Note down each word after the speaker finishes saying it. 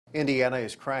Indiana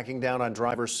is cracking down on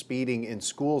drivers speeding in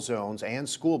school zones and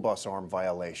school bus arm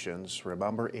violations.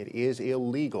 Remember, it is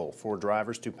illegal for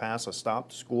drivers to pass a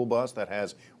stopped school bus that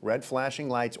has red flashing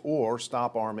lights or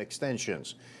stop arm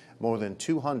extensions. More than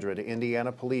 200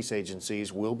 Indiana police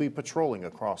agencies will be patrolling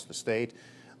across the state.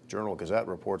 The Journal-Gazette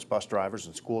reports bus drivers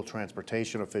and school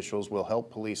transportation officials will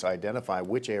help police identify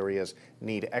which areas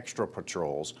need extra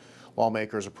patrols.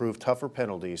 Lawmakers approved tougher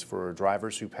penalties for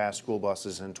drivers who passed school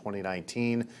buses in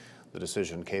 2019. The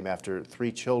decision came after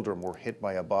 3 children were hit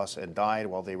by a bus and died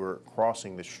while they were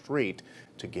crossing the street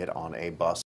to get on a bus.